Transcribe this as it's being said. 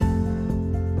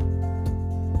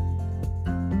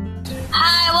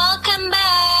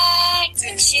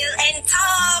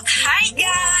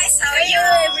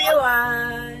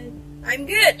everyone. I'm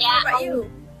good. Yeah, How about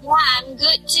you? Yeah, I'm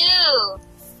good too.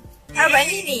 How about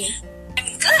Nini?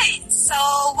 I'm good. So,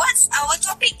 what's our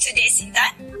topic today,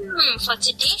 Sintan? For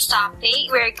today's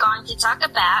topic, we're going to talk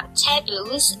about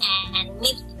taboos and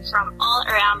myths from all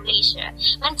around Malaysia.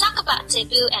 When talk about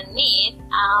taboo and myth,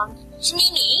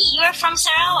 Nini, you're from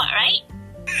Sarawak, right?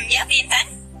 Yeah, Sintan.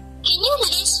 Can you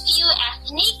list few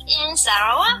ethnic in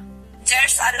Sarawak?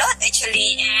 There's a lot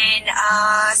actually, and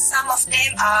some of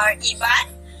them are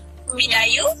Iban,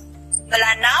 Bidayu,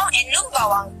 Melanau, and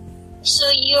Lumbawang. So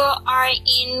you are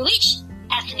in which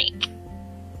ethnic?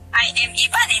 I am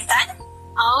Iban, Intan.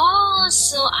 Oh,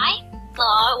 so I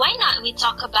thought, why not we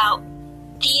talk about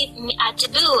the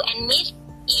taboo and myth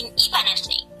in Iban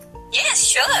ethnic? Yes,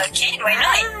 sure, can. Why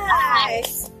not?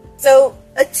 Nice. So,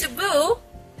 a taboo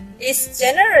is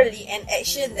generally an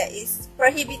action that is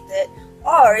prohibited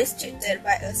or restricted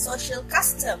by a social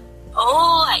custom.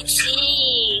 Oh, I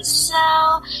see.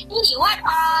 So, Nini, what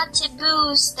are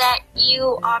taboos that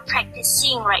you are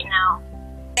practicing right now?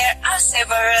 There are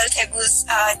several taboos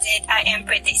that I am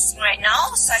practicing right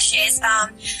now, such as,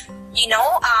 I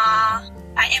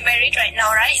am married right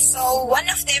now, right? So one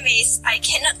of them is I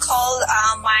cannot call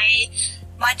my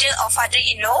mother or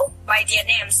father-in-law by their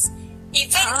names.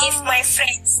 Even if my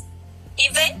friends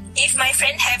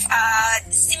have a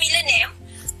similar name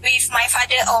with my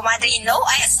father or mother-in-law,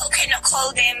 I also cannot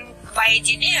call them by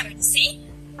their name, see?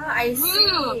 I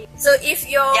see. So if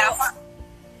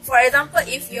for example,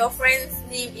 if your friend's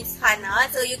name is Hannah,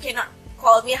 so you cannot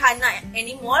call me Hannah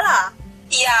anymore lah.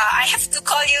 Yeah, I have to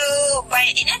call you by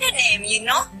another name, you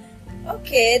know?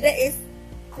 Okay, that is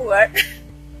weird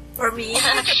for me.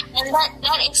 And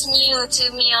that is new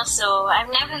to me also. I've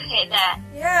never heard that.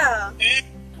 Yeah.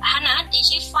 Hannah,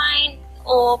 did you find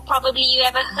or probably you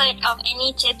ever heard of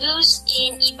any taboos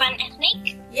in Iban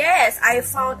ethnic? Yes, I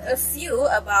found a few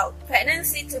about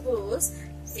pregnancy taboos.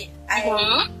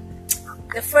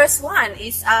 The first one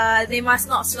is they must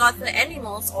not slaughter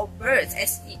animals or birds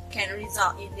as it can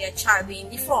result in their child being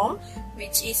deformed,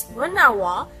 which is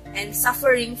menawa and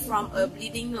suffering from a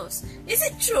bleeding nose. Is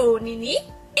it true, Nini?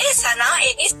 Yes, Hannah,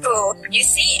 it is true. You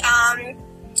see,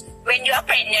 when you are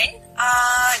pregnant,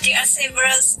 there are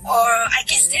several, or I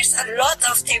guess there's a lot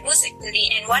of taboos actually,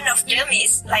 and one of them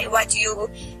is like what you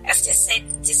have just said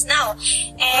just now.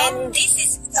 And this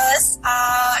is because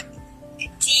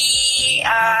the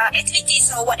activities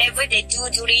or whatever they do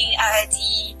during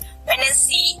the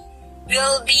pregnancy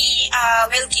will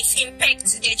give impact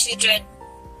to their children.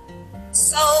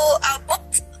 So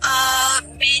both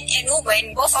men and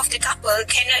women, both of the couple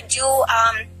cannot do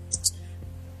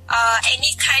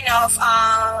any kind of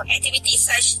activity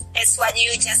such as what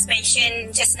you just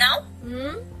mentioned just now.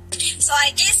 So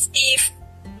I guess if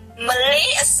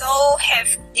Malay also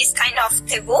have this kind of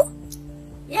taboo.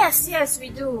 Yes, we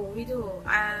do.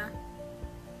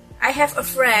 I have a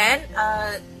friend.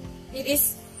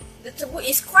 The taboo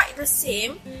is quite the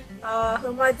same.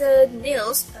 Her mother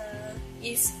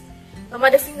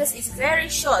fingers is very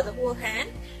short, the whole hand.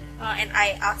 And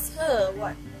I asked her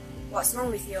what's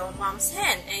wrong with your mom's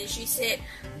hand, and she said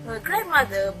her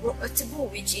grandmother broke a taboo,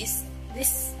 which is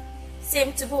this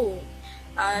same taboo.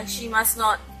 She must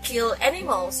not kill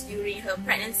animals during her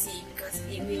pregnancy because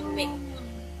it will make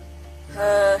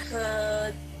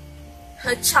her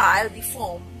child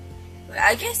deformed. But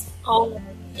I guess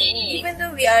even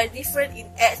though we are different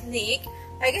in ethnic,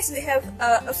 I guess we have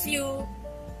a few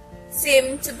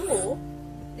same taboo.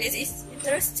 This is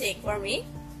interesting for me.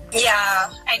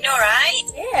 Yeah, I know, right?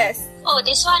 Yes. Oh,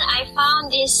 this one I found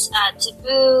this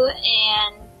taboo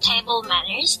and table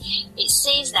manners. It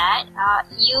says that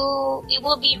it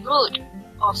will be rude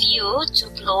of you to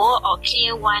blow or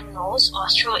clear one nose or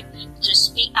throat, to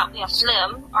speak up your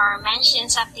phlegm or mention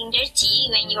something dirty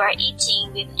when you are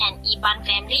eating with an Iban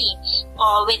family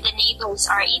or with the neighbors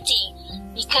are eating.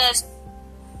 Because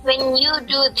when you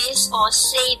do this or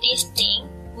say this thing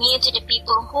near to the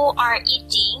people who are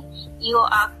eating, you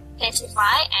are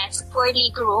classified as poorly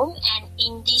groomed and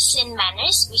indecent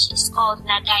manners, which is called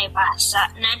nadai bahasa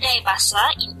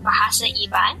in bahasa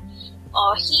Iban,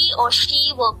 or he or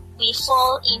she will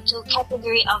fall into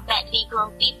category of badly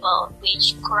groomed people,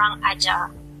 which kurang ajar.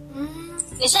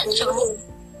 Is that true?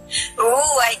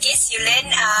 Oh, I guess you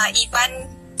learn Iban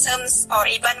terms or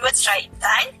Iban words, right,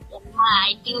 Tan? Yeah,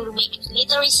 I do make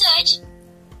little research.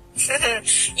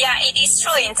 Yeah, it is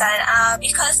true, Intan.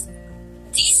 Because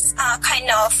this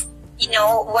kind of,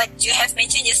 what you have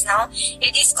mentioned just now,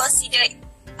 it is considered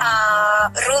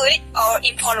rude or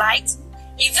impolite,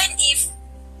 even if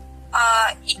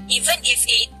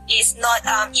it is not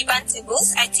Iban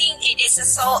taboos. I think it is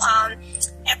also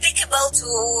applicable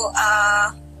to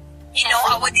you know,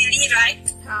 our daily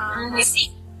life. You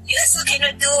see, you also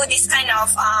cannot do this kind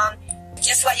of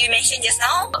just what you mentioned just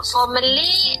now. For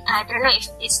Malay, I don't know if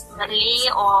it's Malay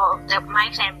or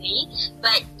my family,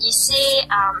 but you say,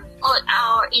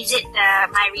 or is it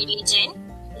my religion,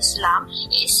 Islam?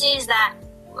 It says that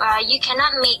you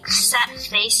cannot make sad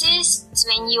faces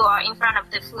when you are in front of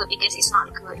the food because it's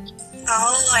not good.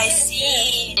 Oh, I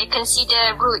see. They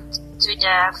consider rude to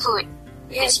the food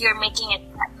because you're making a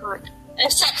sad food. A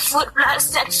sad food plus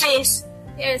sad face.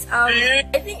 Yes, I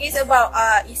think it's about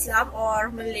Islam or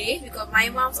Malay, because my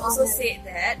mom also said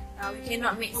that we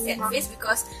cannot make sad face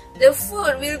because the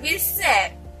food will be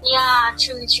sad. Yeah,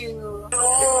 true.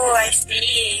 Oh, I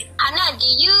see. Hannah, do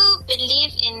you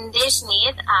believe in this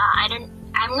myth?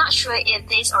 I'm not sure if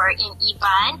this or in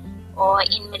Iban or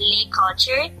in Malay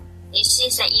culture. It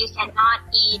says that you cannot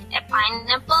eat a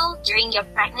pineapple during your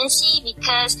pregnancy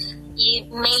because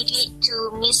it may lead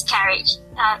to miscarriage.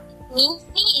 Mimi,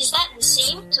 is that the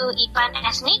same to Iban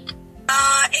ethnic?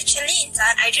 Actually,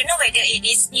 Intan, I don't know whether it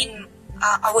is in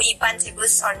our Iban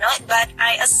taboos or not, but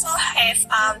I also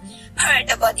have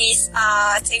heard about these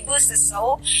taboos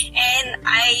also, and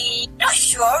I'm not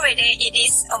sure whether it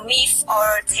is a myth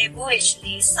or taboo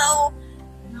actually. So,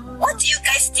 what do you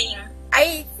guys think?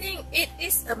 I think it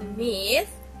is a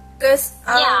myth because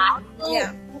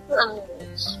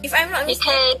if I'm not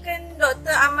mistaken,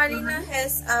 Dr. Amalina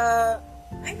has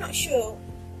I'm not sure.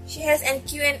 She has an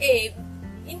Q&A.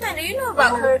 Intan, do you know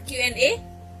about her Q&A?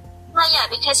 Well, yeah,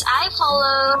 because I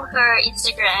follow her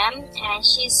Instagram and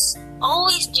she's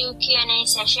always do Q&A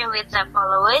session with the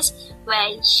followers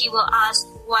where she will ask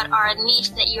what are myths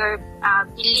that you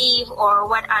believe or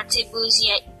what are taboos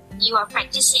you are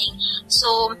practicing.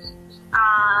 So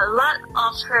a lot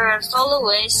of her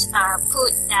followers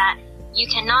put that you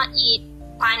cannot eat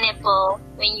pineapple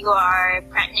when you are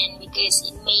pregnant because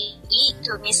it may lead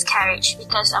to miscarriage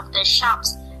because of the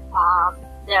sharps,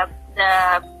 the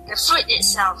fruit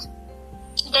itself.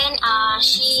 Then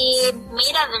she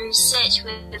made up the research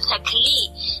with her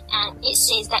colleague, and it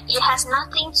says that it has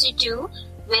nothing to do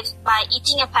with by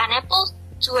eating a pineapple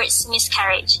towards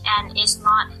miscarriage, and it's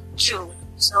not true.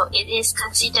 So it is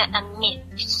considered a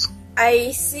myth.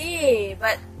 I see,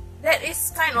 but that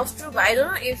is kind of true, but I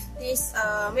don't know if this,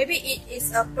 maybe it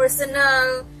is a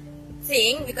personal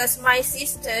thing, because my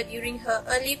sister during her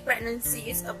early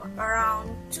pregnancies,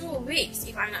 around 2 weeks,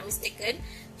 if I'm not mistaken,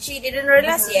 she didn't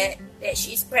realize yet that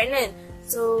she's pregnant.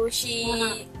 So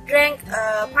she drank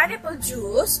pineapple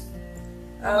juice,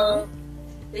 the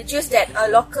juice that a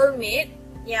local made,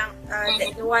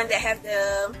 the one that have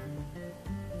the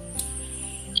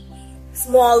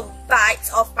small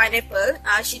bites of pineapple.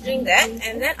 She drink that,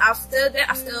 and then after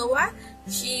a while,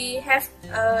 she have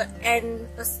a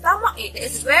stomach ache.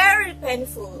 It's very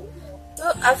painful.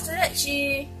 So after that,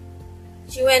 she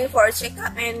went for a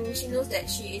checkup, and she knows that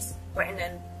she is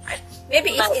pregnant.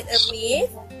 Maybe it's a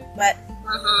myth, but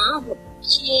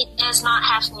she does not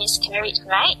have miscarriage,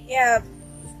 right? Yeah,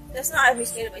 that's not a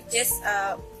miscarriage, but just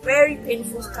a very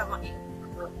painful stomach ache.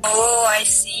 Oh, I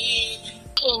see.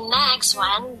 Okay, next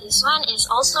one. This one is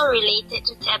also related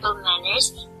to table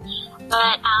manners,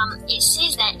 but it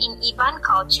says that in Iban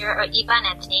culture or Iban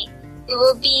ethnic, it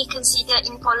will be considered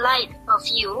impolite of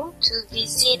you to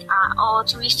visit or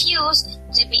to refuse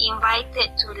to be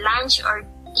invited to lunch or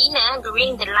dinner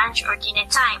during the lunch or dinner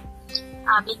time,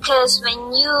 because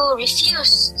when you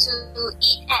refuse to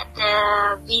eat at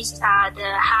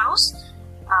the house,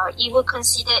 it will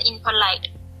consider impolite.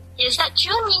 Is that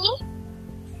true, Mini?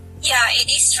 Yeah, it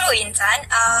is true, Intan.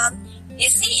 You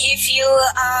see, if you,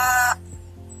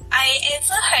 I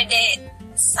ever heard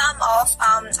that some of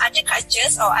other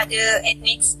cultures or other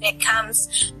ethnics that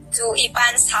comes to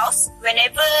Iban's house,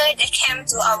 whenever they came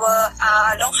to our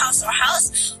longhouse or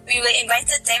house, we will invite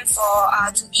them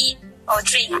for to eat or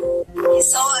drink.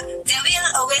 So they will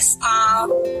always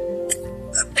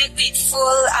big with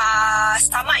full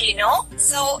stomach, you know.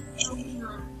 So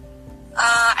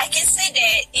I can say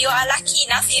that you are lucky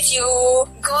enough if you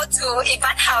go to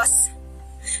Iban house.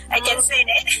 I can say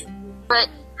that. But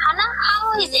Hannah,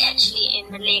 how is it actually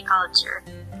in Malay culture?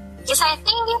 Because I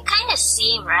think they're kind of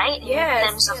same, right?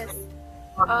 Yes.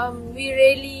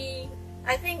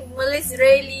 I think Malays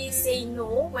rarely say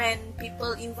no when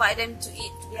people invite them to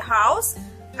eat to their house,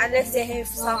 unless they have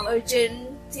some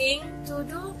urgent thing to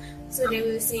do, so they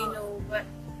will say no. But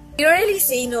you really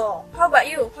say no. How about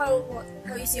you? How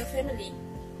is your family?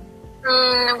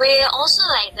 We're also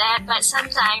like that, but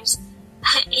sometimes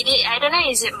I don't know,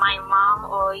 is it my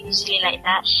mom or usually like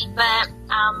that, but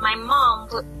my mom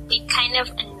would be kind of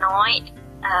annoyed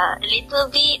a little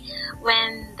bit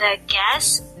when the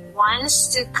guest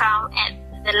wants to come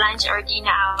at the lunch or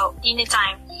dinner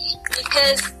time,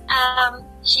 because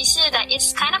she said that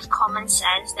it's kind of common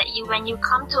sense that when you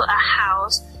come to a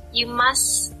house, you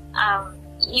must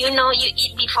you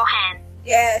eat beforehand.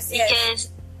 Yes. Because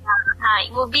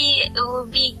it will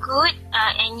be good,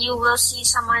 and you will see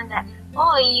someone that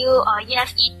you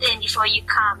have eaten before you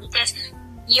come, because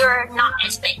you're not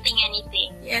expecting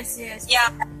anything. Yes. Yeah.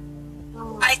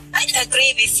 I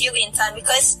agree with you, Intan,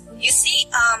 because you see,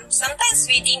 sometimes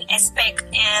we didn't expect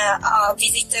a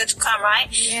visitor to come, right?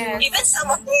 Yes. Even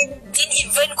some of them didn't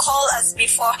even call us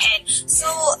beforehand. So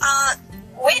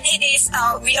when it is,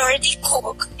 we already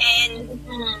cook, and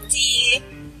the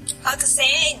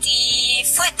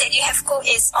food that you have cooked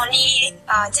is only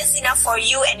just enough for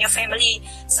you and your family.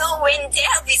 So when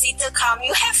their visitor come,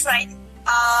 you have like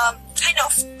kind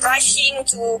of rushing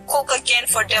to cook again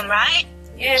for them, right?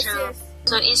 Yes.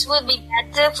 So it would be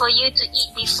better for you to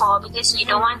eat before, because you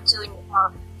don't want to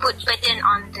put burden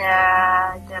on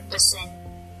the person.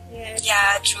 Yes.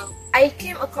 Yeah, true. I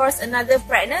came across another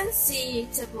pregnancy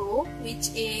taboo, which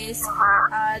is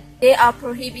they are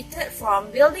prohibited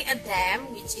from building a dam,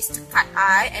 which is to cut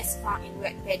eye as found in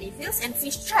wet paddy fields and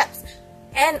fish traps,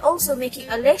 and also making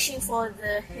a lashing for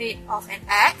the head of an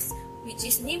axe, which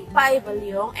is nimpai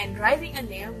beliong, and driving a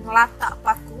nail ngelatak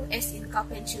paku as in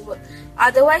carpentry work.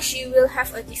 Otherwise, she will have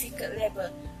a difficult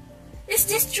labor. Is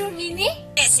this true, Nini?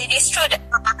 Yes, it is true.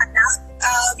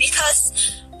 Because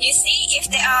you see, if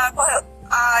they are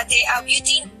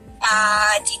building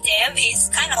the dam, is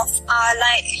kind of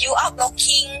like you are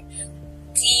blocking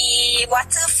the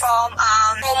water from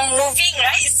moving,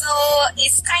 right? So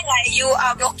it's kind of like you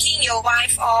are blocking your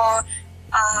wife, or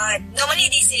normally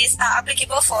this is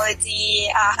applicable for the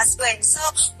husband. So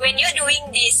when you're doing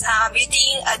this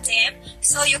building a dam,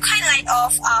 so you kind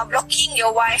of like blocking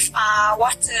your wife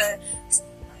water.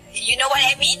 You know what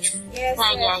I mean? Yes.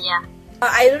 Yeah.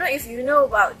 I don't know if you know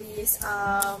about this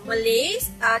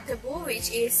Malays taboo, which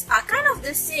is kind of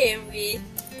the same with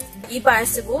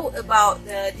Iban's taboo about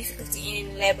the difficulty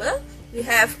in labor. We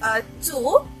have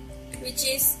two, which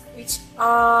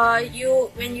you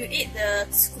when you eat the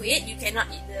squid, you cannot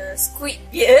eat the squid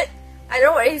beard. I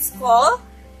don't know what it's called.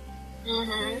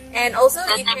 And also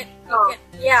you can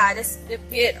the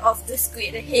beard of the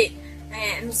squid, the head,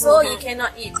 and so you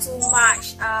cannot eat too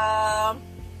much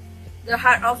the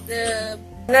heart of the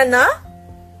banana.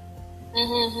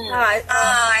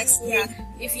 I see. Yeah.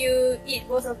 If you eat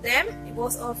both of it,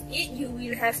 you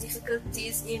will have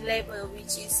difficulties in labor,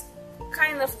 which is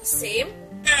kind of the same.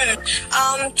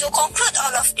 To conclude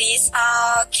all of this,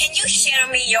 can you share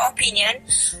me your opinion?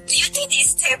 Do you think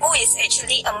this taboo is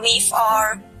actually a myth,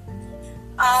 or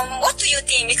what do you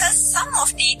think? Because some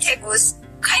of the taboos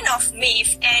kind of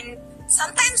myth, and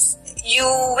sometimes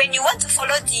when you want to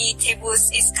follow the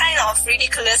taboos, it's kind of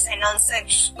ridiculous and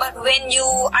nonsense. But when you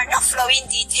are not following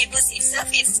the taboos itself,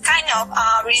 it's kind of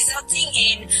resulting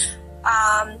in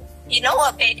a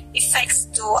bad effects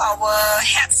to our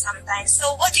health sometimes.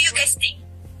 So what do you guys think?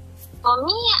 For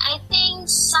me, I think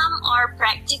some are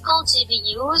practical to be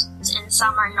used and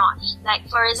some are not. Like,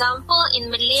 for example,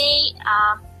 in Malay,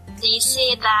 they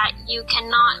say that you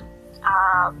cannot,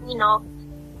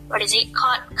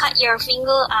 cut your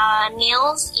finger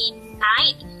nails in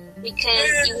night,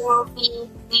 because it will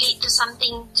lead to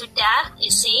something to death,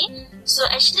 you say. So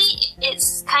actually,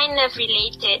 it's kind of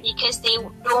related, because they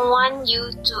don't want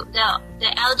you to,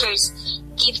 the elders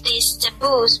give these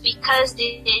taboos, because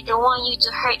they don't want you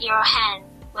to hurt your hand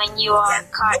when you are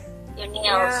cut your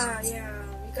nails. Yeah,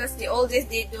 because the oldest,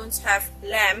 they don't have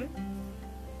lamp.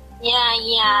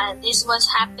 Yeah, this was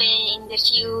happening in the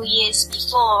few years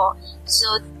before.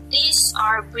 So these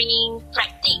are bringing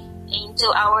practice into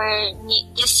our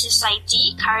this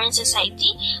society, current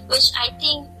society, which I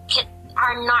think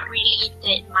are not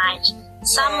related much.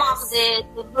 Some of the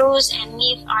rules and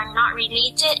myths are not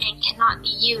related and cannot be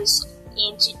used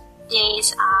in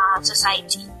today's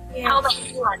society. Yeah. How about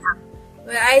you, Anna?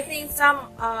 Well, I think some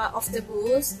of the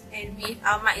taboos and myths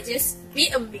might just be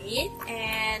a myth,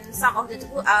 and some of the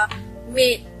taboos are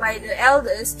made by the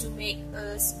elders to make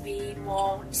us be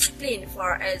more disciplined.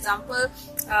 For example,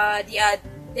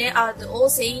 there are the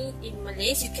old saying in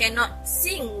Malaysia, you cannot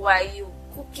sing while you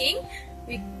cooking,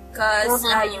 because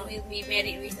you will be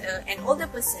married with an older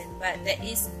person. But the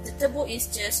taboo is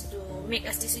just to make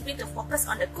us disciplined to focus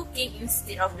on the cooking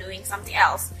instead of doing something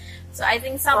else. So I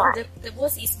think some of the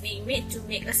taboos is being made to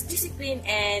make us disciplined,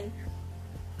 and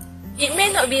it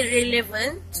may not be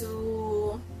relevant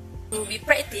to be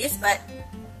practiced, but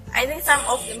I think some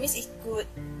of the myths is good.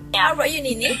 How about you,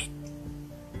 Nini?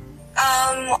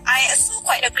 I also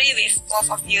quite agree with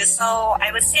both of you. So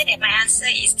I would say that my answer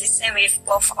is the same with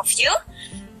both of you.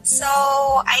 So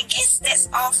I guess that's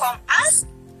all from us.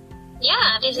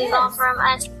 Yeah, this is all from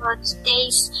us for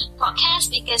today's podcast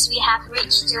because we have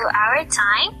reached to our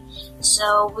time.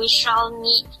 So we shall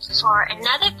meet for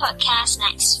another podcast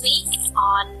next week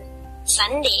on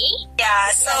Sunday. Yeah,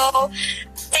 so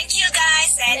thank you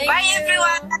guys and bye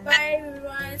everyone. Bye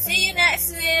everyone. See you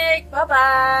next week.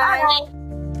 Bye-bye. Bye.